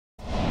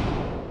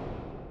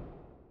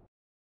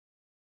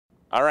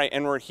All right,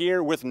 and we're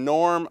here with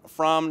Norm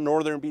from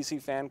Northern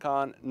BC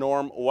Fancon.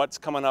 Norm, what's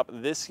coming up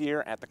this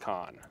year at the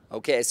con?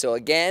 Okay, so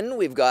again,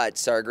 we've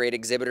got our great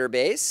exhibitor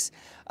base.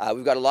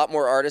 We've got a lot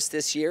more artists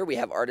this year. We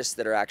have artists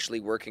that are actually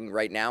working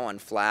right now on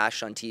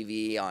Flash, on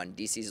TV, on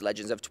DC's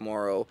Legends of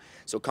Tomorrow.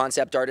 So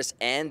concept artists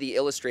and the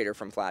illustrator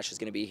from Flash is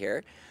going to be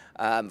here.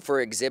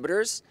 For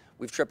exhibitors,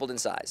 we've tripled in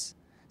size.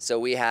 So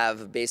we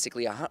have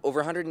basically over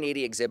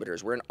 180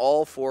 exhibitors. We're in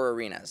all 4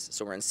 arenas.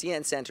 So we're in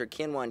CN Center,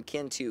 Kin 1,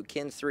 Kin 2,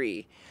 Kin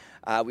 3.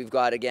 We've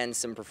got, again,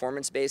 some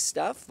performance-based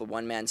stuff. The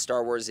one-man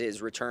Star Wars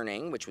is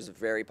returning, which was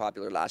very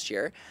popular last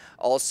year.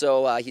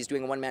 Also, he's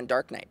doing a one-man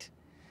Dark Knight,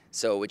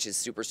 so which is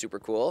super, super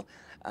cool.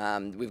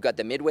 We've got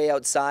the Midway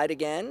outside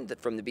again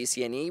from the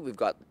BCNE. We've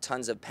got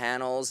tons of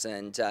panels,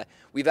 and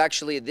we've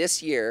actually,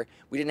 this year,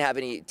 we didn't have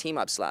any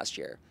team-ups last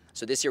year.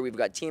 So this year we've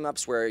got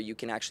team-ups where you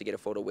can actually get a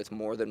photo with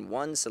more than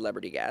one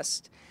celebrity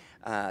guest.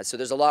 So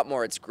there's a lot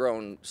more. It's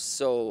grown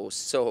so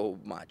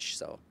much.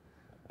 So.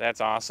 That's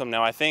awesome.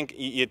 Now, I think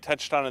you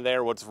touched on it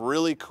there. What's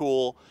really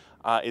cool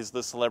is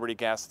the celebrity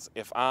guests.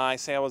 If I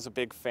say I was a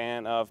big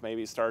fan of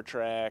maybe Star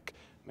Trek,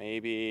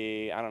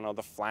 maybe, I don't know,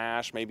 The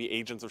Flash, maybe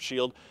Agents of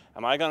S.H.I.E.L.D.,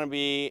 am I going to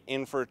be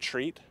in for a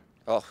treat?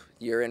 Oh,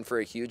 you're in for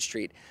a huge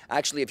treat.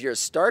 Actually, if you're a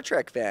Star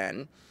Trek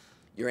fan,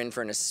 you're in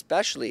for an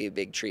especially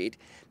big treat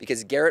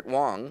because Garrett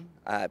Wang,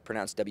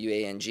 pronounced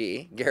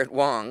W-A-N-G, Garrett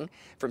Wang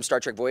from Star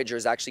Trek Voyager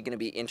is actually going to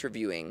be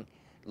interviewing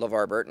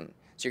LeVar Burton.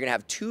 So you're going to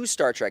have 2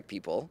 Star Trek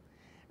people,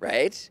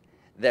 right,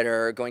 that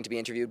are going to be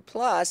interviewed.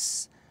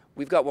 Plus,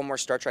 we've got one more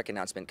Star Trek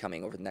announcement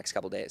coming over the next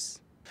couple days.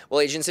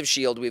 Well, Agents of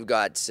S.H.I.E.L.D., we've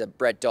got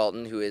Brett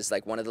Dalton, who is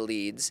like one of the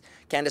leads.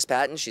 Candace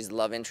Patton, she's the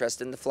love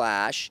interest in The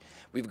Flash.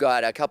 We've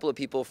got a couple of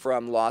people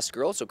from Lost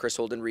Girl, so Chris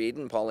Holden-Reed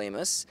and Paul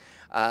Amos.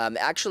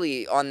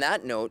 Actually, on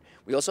that note,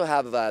 we also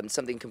have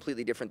something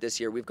completely different this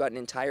year. We've got an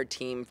entire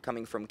team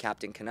coming from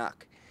Captain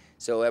Canuck.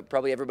 So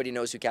probably everybody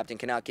knows who Captain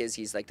Canuck is.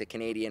 He's like the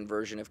Canadian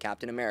version of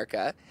Captain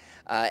America.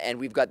 And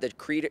we've got the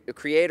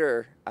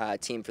creator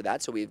team for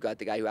that. So we've got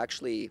the guy who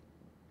actually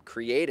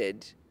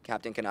created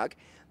Captain Canuck,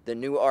 the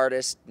new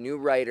artist, new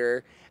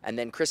writer, and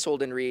then Chris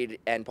Holden-Reed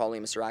and Paul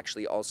Amos are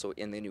actually also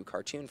in the new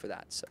cartoon for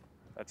that. So.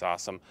 That's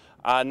awesome.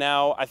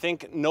 Now, I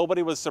think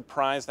nobody was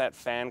surprised that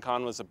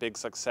FanCon was a big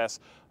success,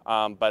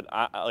 but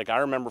I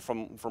remember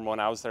from when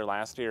I was there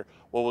last year,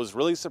 what was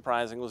really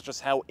surprising was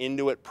just how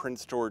into it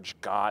Prince George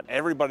got.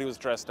 Everybody was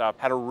dressed up,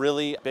 had a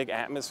really big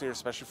atmosphere,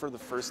 especially for the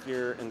first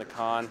year in the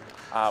con.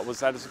 Was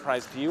that a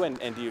surprise to you,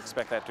 and do you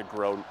expect that to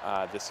grow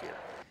this year?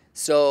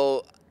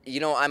 So, you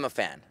know, I'm a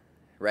fan,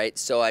 right?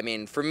 So, I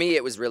mean, for me,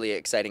 it was really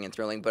exciting and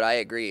thrilling, but I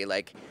agree,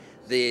 like,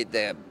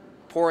 the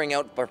pouring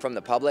out from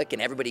the public and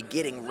everybody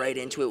getting right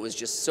into it was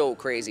just so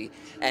crazy.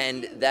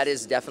 And that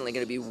is definitely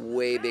going to be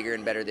way bigger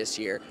and better this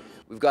year.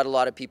 We've got a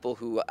lot of people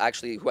who I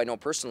know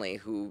personally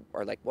who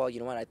are like, well, you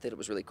know what, I thought it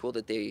was really cool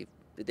that they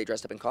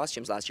dressed up in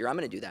costumes last year. I'm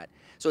going to do that.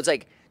 So it's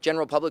like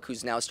general public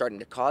who's now starting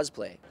to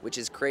cosplay, which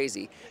is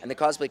crazy. And the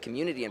cosplay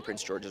community in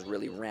Prince George is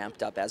really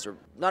ramped up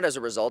not as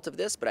a result of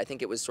this, but I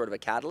think it was sort of a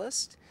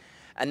catalyst.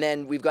 And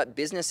then we've got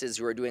businesses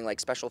who are doing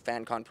like special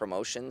FanCon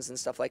promotions and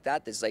stuff like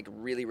that. That's like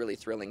really, really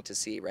thrilling to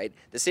see, right?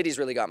 The city's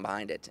really gotten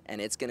behind it, and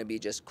it's going to be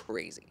just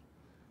crazy.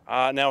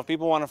 Now, if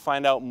people want to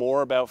find out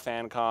more about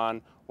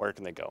FanCon, where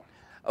can they go?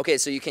 Okay,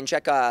 so you can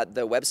check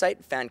the website,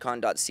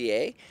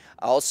 fancon.ca.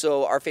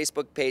 Also, our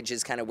Facebook page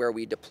is kind of where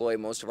we deploy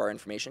most of our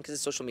information because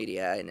it's social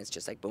media and it's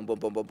just like boom, boom,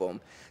 boom, boom,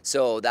 boom.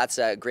 So that's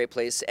a great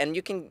place. And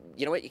you can,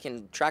 you know what, you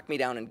can track me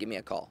down and give me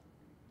a call.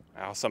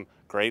 Awesome.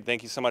 Great.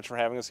 Thank you so much for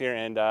having us here.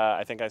 And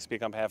I think I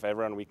speak on behalf of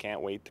everyone. We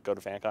can't wait to go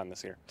to FanCon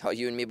this year. Oh,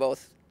 you and me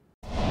both.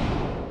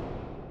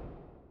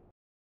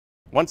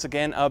 Once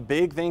again, a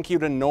big thank you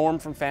to Norm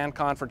from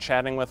FanCon for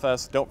chatting with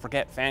us. Don't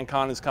forget,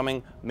 FanCon is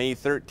coming May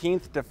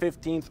 13th to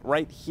 15th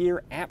right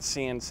here at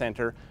CN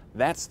Center.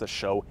 That's the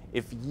show.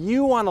 If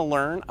you want to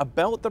learn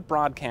about the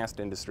broadcast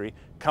industry,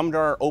 come to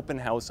our open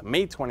house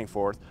May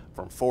 24th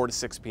from 4 to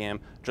 6 p.m.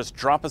 Just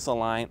drop us a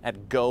line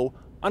at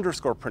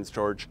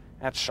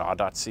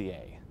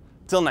go_PrinceGeorge@shaw.ca.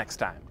 Till next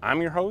time,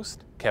 I'm your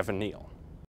host, Kevin Neal.